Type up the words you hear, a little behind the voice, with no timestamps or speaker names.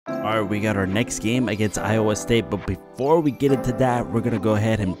Alright, we got our next game against Iowa State, but before we get into that, we're going to go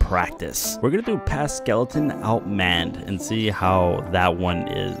ahead and practice. We're going to do pass skeleton outmanned and see how that one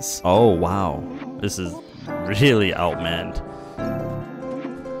is. Oh, wow. This is really outmanned.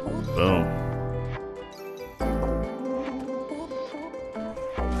 Boom.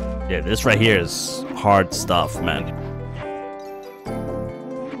 Yeah, this right here is hard stuff, man.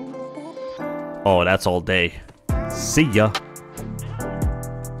 Oh, that's all day. See ya.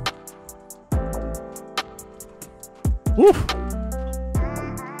 Woo.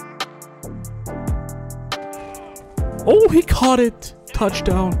 Oh, he caught it.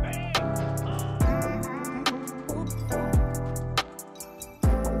 Touchdown.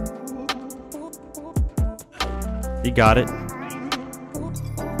 He got it.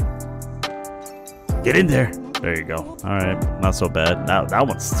 Get in there. There you go. All right, not so bad. That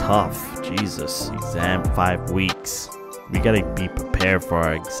one's tough. Jesus. Exam 5 weeks. We gotta be prepared for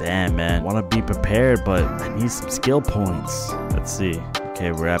our exam, man. Want to be prepared, but I need some skill points. Let's see.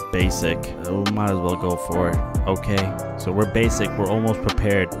 Okay, we're at basic. Oh, might as well go for it. Okay, so we're basic. We're almost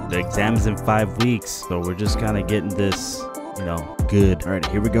prepared. The exam is in 5 weeks, so we're just kind of getting this, you know, good. All right,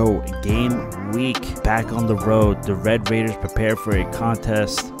 here we go. Game week. Back on the road. The Red Raiders prepare for a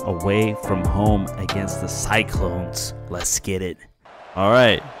contest away from home against the Cyclones. Let's get it. All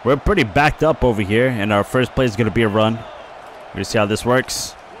right, we're pretty backed up over here, and our first play is going to be a run. We're going to see how this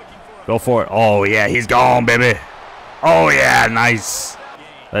works. Go for it. Oh, yeah, he's gone, baby. Oh, yeah, nice.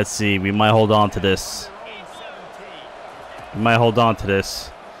 Let's see. We might hold on to this. We might hold on to this.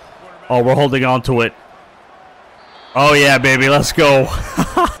 Oh, we're holding on to it. Oh, yeah, baby. Let's go.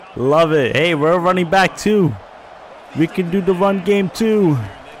 Love it. Hey, we're running back, too. We can do the run game, too.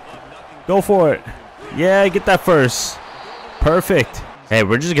 Go for it. Yeah, get that first. Perfect. Hey,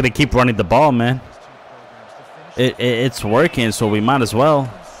 we're just going to keep running the ball, man. It's working, so we might as well.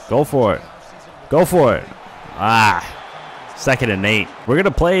 Go for it. Go for it. Ah. 2nd and 8. We're going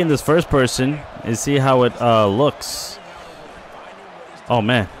to play in this first person and see how it looks. Oh,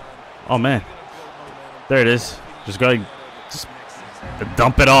 man. Oh, man. There it is. Just go. Just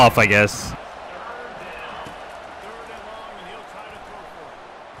dump it off, I guess.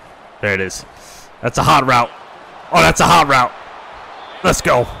 There it is. That's a hot route. Oh, that's a hot route. Let's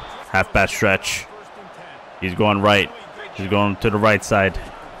go. Halfback stretch. He's going right. He's going to the right side.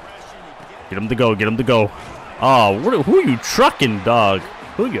 Get him to go. Get him to go. Oh, who are you trucking, dog?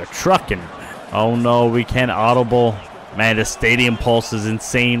 Who are you trucking? Oh, no. We can't audible. Man, the stadium pulse is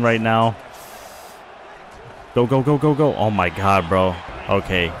insane right now. Go, go, go, go, go. Oh, my God, bro.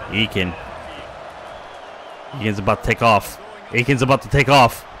 Okay, Eakin. Eakin's about to take off. Eakin's about to take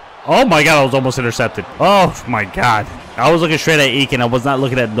off. Oh, my God. I was almost intercepted. Oh, my God. I was looking straight at Eakin. I was not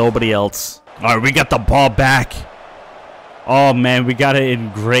looking at nobody else. All right, we got the ball back. Oh, man, we got it in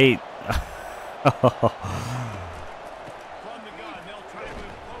great.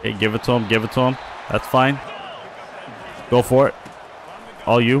 Hey, give it to him. Give it to him. That's fine. Go for it.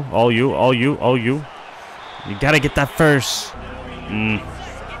 All you, all you, all you, all you. You got to get that first. There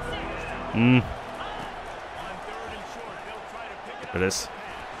it is.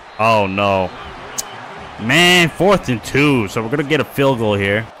 Oh, no. Man, 4th and 2. So we're going to get a field goal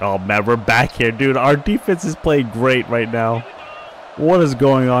here. Oh, man, we're back here, dude. Our defense is playing great right now. What is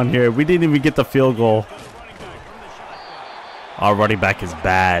going on here? We didn't even get the field goal. Our running back is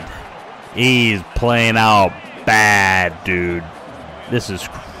bad. He's playing out bad, dude. This is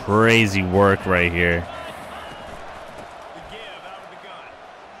crazy work right here.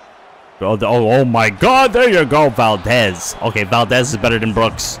 Oh my God. There you go, Valdez. Okay, Valdez is better than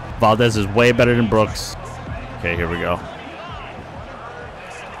Brooks. Valdez is way better than Brooks. Okay, here we go.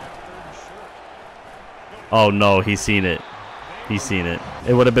 Oh, no, he's seen it. He's seen it.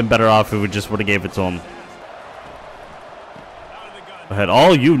 It would have been better off if we just would have gave it to him. Go ahead.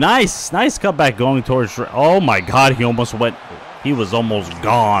 Oh, you. Nice. Nice cutback going towards. Oh, my God. He almost went. He was almost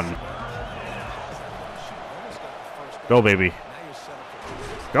gone. Go, baby.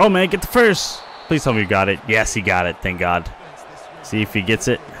 Go, man. Get the first. Please tell me you got it. Yes, he got it. Thank God. See if he gets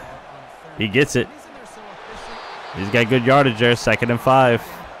it. He gets it. He's got good yardage there. 2nd and 5.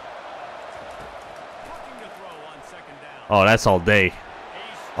 Oh, that's all day.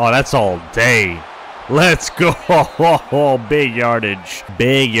 Oh, that's all day. Let's go. Oh, big yardage.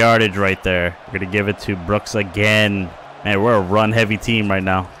 Big yardage right there. We're going to give it to Brooks again. Man, we're a run-heavy team right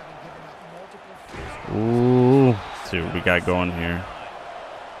now. Ooh. Let's see what we got going here.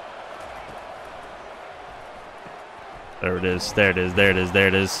 There it is. There it is. There it is. There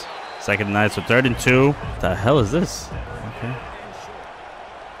it is. 2nd and 9. So 3rd and 2. What the hell is this? Okay.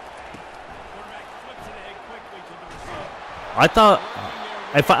 I thought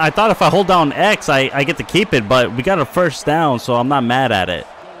I thought if I hold down X, I get to keep it, but we got a first down, so I'm not mad at it.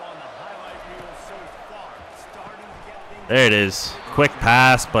 There it is. Quick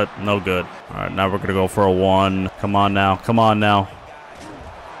pass, but no good. All right, now we're gonna go for a 1. Come on now. Come on now.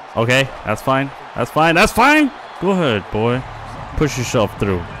 Okay, that's fine. That's fine. That's fine. Go ahead, boy. Push yourself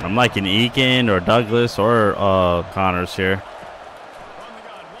through. I'm liking Eakin or Douglas or Connors here.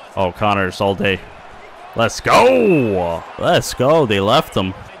 Oh, Connors all day. Let's go. Let's go. They left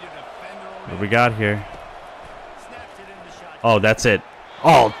him. What we got here? Oh, that's it.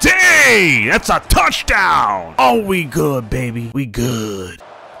 All day. That's a touchdown. Oh, we good, baby. We good.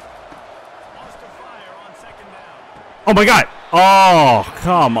 Oh, my God. Oh,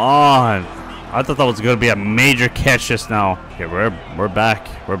 come on. I thought that was going to be a major catch just now. Okay, we're back.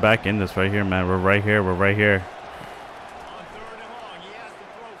 We're back in this right here, man. We're right here. We're right here.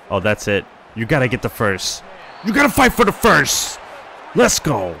 Oh, that's it. You got to get the first. You got to fight for the first. Let's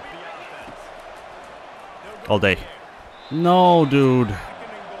go. All day. No, dude.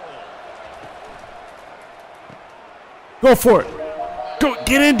 Go for it. Go,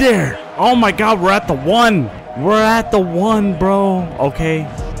 get in there. Oh, my God. We're at the 1. We're at the 1, bro. Okay.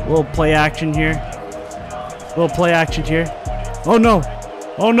 Little play action here. Little play action here. Oh, no.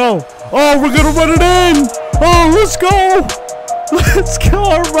 Oh, no. Oh, we're going to run it in. Oh, let's go. Let's go.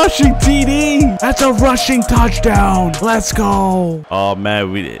 A rushing TD. That's a rushing touchdown. Let's go. Oh,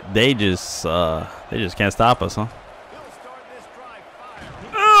 man. They just can't stop us, huh?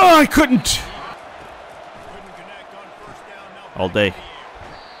 Oh, I couldn't. All day.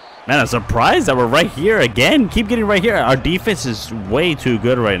 Man, I'm surprised that we're right here again. Keep getting right here. Our defense is way too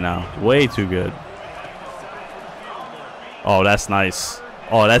good right now. Way too good. Oh, that's nice.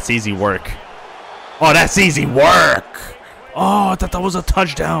 Oh, that's easy work. Oh, that's easy work. Oh, I thought that was a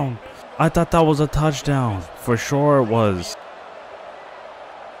touchdown. I thought that was a touchdown. For sure it was.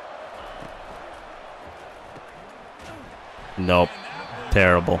 Nope.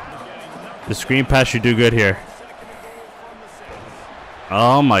 Terrible. The screen pass should do good here.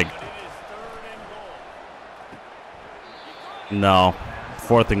 Oh my. No.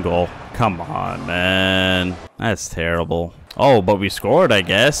 4th and goal. Come on, man. That's terrible. Oh, but we scored, I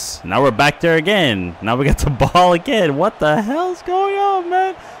guess. Now we're back there again. Now we got the ball again. What the hell's going on,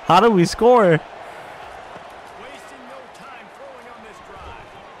 man? How did we score?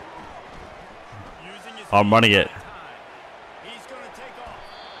 I'm running it.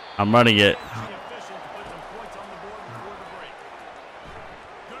 I'm running it.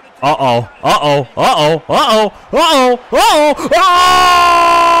 Uh-oh. Uh-oh. Uh-oh. Uh-oh. Uh-oh. Uh-oh.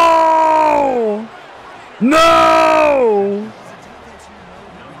 Oh! No!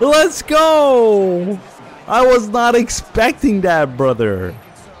 Let's go! I was not expecting that, brother.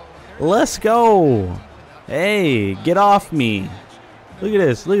 Let's go. Hey, get off me. Look at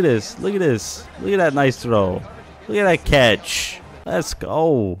this. Look at this. Look at this. Look at that nice throw. Look at that catch. Let's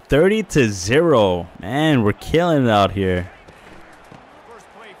go. 30-0. Man, we're killing it out here.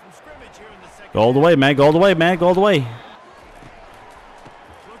 Go all the way, man. Go all the way, man. Go all the way.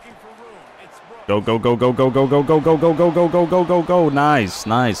 Go, go, go, go, go, go, go, go, go, go, go, go, go, go, go, go. Nice,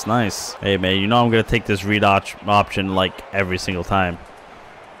 nice, nice. Hey, man, you know I'm going to take this read option like every single time.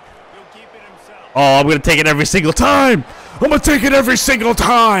 Oh, I'm going to take it every single time. I'm going to take it every single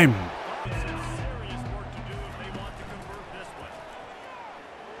time.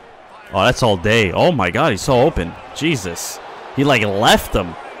 Oh, that's all day. Oh, my God, he's so open. Jesus. He, like, left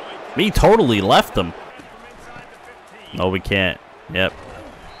him. He totally left him. No, we can't. Yep.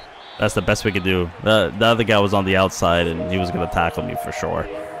 That's the best we could do. The other guy was on the outside, and he was going to tackle me for sure.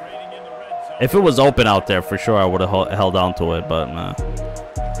 If it was open out there, for sure, I would have held on to it, but nah.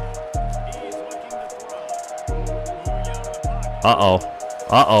 Uh-oh.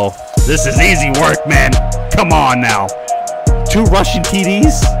 Uh-oh. This is easy work, man. Come on now. 2 rushing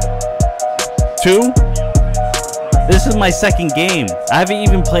TDs? 2? This is my 2nd game. I haven't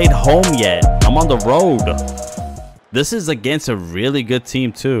even played home yet. I'm on the road. This is against a really good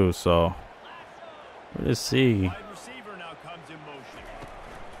team too, so let's see.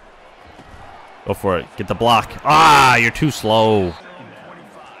 Go for it. Get the block. Ah, you're too slow.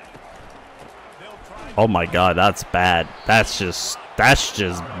 Oh my God, that's bad. That's just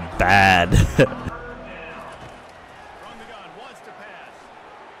bad.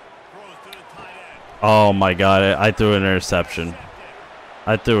 Oh my God, I threw an interception.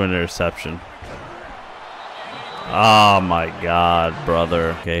 I threw an interception. Oh my God,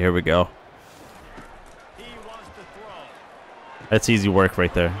 brother. Okay, here we go. That's easy work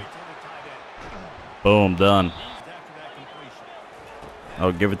right there. Boom, done.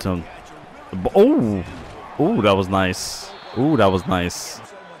 Oh, give it to him. Oh, oh, that was nice. Ooh, that was nice.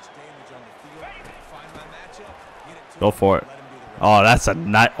 Go for it. Oh, that's a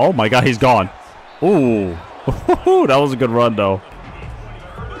nice. Oh my God, he's gone. Ooh, that was a good run though.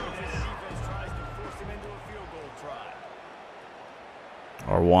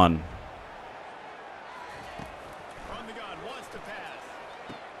 Or one.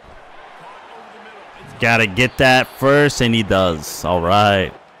 Gotta get that first, and he does. All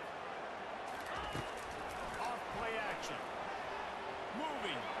right.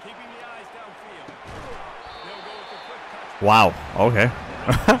 Wow. Okay.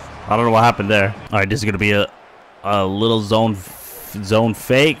 I don't know what happened there. All right, this is gonna be a little zone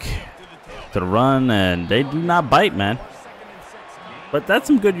fake to the run, and they do not bite, man. But that's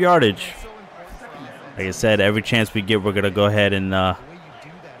some good yardage. Like I said, every chance we get, we're gonna go ahead and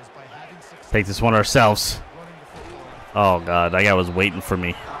take this one ourselves. Oh God, that guy was waiting for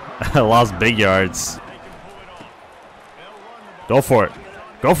me. I lost big yards. Go for it.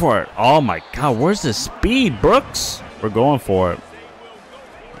 Go for it. Oh my God, where's the speed, Brooks? We're going for it.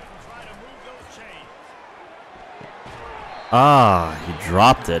 Ah, he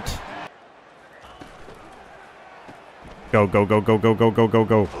dropped it. Go, go, go, go, go, go, go, go,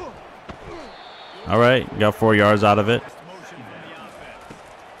 go. All right, got 4 yards out of it.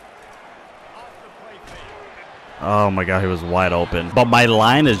 Oh my God, he was wide open. But my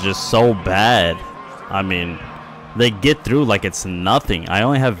line is just so bad. I mean, they get through like it's nothing. I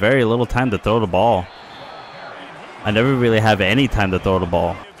only have very little time to throw the ball. I never really have any time to throw the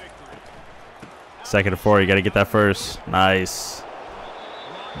ball. 2nd and 4, you got to get that first. Nice.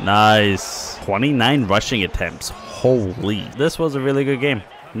 Nice. 29 rushing attempts. Holy. This was a really good game.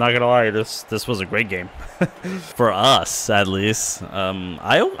 I'm not gonna lie, this was a great game for us, at least.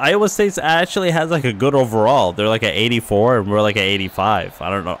 Iowa State actually has like a good overall. They're like at 84 and we're like at 85. I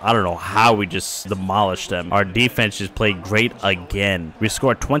don't know how we just demolished them. Our defense just played great again. We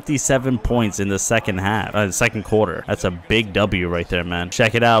scored 27 points in the second quarter. That's a big W right there, man.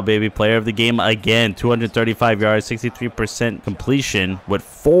 Check it out, baby. Player of the game again. 235 yards, 63% completion with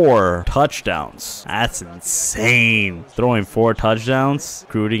 4 touchdowns. That's insane. Throwing 4 touchdowns.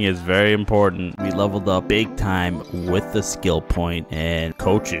 Recruiting is very important. We leveled up big time with the skill point, and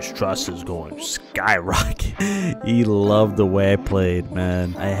coach's trust is going skyrocket. He loved the way I played,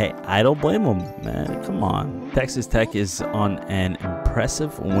 man. I don't blame him, man. Come on. Texas Tech is on an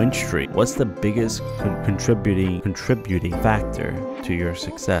impressive win streak. What's the biggest contributing factor to your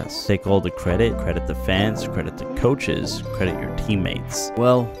success? Take all the credit. Credit the fans, credit the coaches, credit your teammates.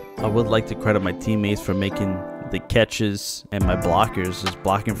 Well, I would like to credit my teammates for making the catches, and my blockers is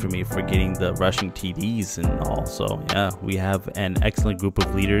blocking for me for getting the rushing TDs and all. So yeah, we have an excellent group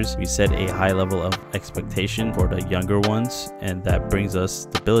of leaders. We set a high level of expectation for the younger ones, and that brings us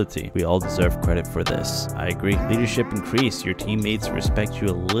stability. We all deserve credit for this. I agree. Leadership increase. Your teammates respect you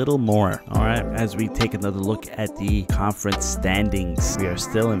a little more. All right, as we take another look at the conference standings, we are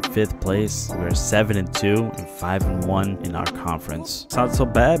still in 5th place. We are 7-2 and 5-1 in our conference. It's not so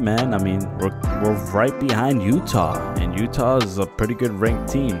bad, man. I mean, we're right behind Utah, and Utah is a pretty good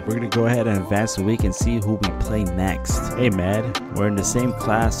ranked team. We're gonna go ahead and advance the week and see who we play next. Hey man, we're in the same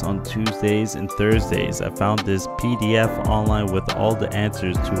class on Tuesdays and Thursdays. I found this PDF online with all the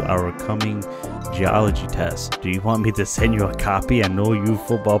answers to our coming geology test. Do you want me to send you a copy? I know you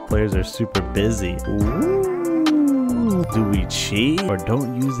football players are super busy. Ooh. Do we cheat or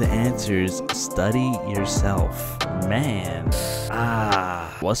don't use the answers? Study yourself. Man.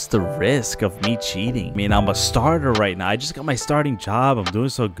 What's the risk of me cheating? I mean, I'm a starter right now. I just got my starting job. I'm doing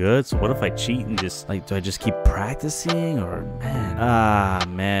so good. So what if I cheat and just like, do I just keep practicing, or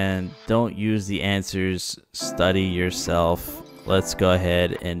man? Man, don't use the answers. Study yourself. Let's go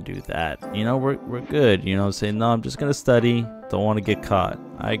ahead and do that. You know, we're good. You know, saying no, I'm just gonna study. Don't want to get caught.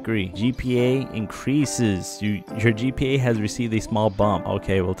 I agree. GPA increases. Your GPA has received a small bump.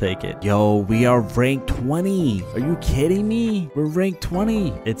 Okay, we'll take it. Yo, we are ranked 20. Are you kidding me? We're ranked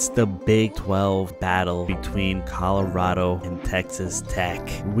 20. It's the Big 12 battle between Colorado and Texas Tech.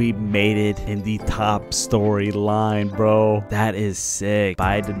 We made it in the top storyline, bro. That is sick.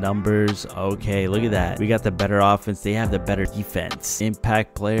 By the numbers. Okay, look at that. We got the better offense. They have the better defense.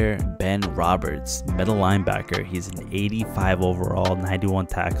 Impact player, Ben Roberts. Middle linebacker. He's an 85 85 overall, 91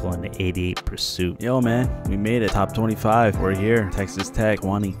 tackle, and 88 pursuit. Yo, man, we made it. Top 25. We're here. Texas Tech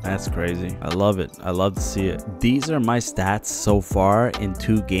 20. That's crazy. I love it. I love to see it. These are my stats so far in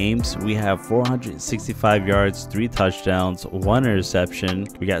 2 games. We have 465 yards, 3 touchdowns, 1 interception.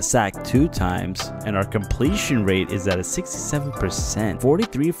 We got sacked 2 times, and our completion rate is at a 67%.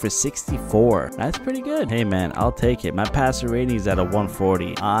 43 for 64. That's pretty good. Hey, man, I'll take it. My passer rating is at a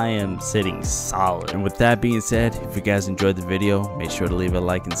 140. I am sitting solid. And with that being said, if you guys enjoyed the video, make sure to leave a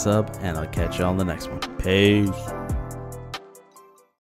like and sub, and I'll catch you on the next one. Peace.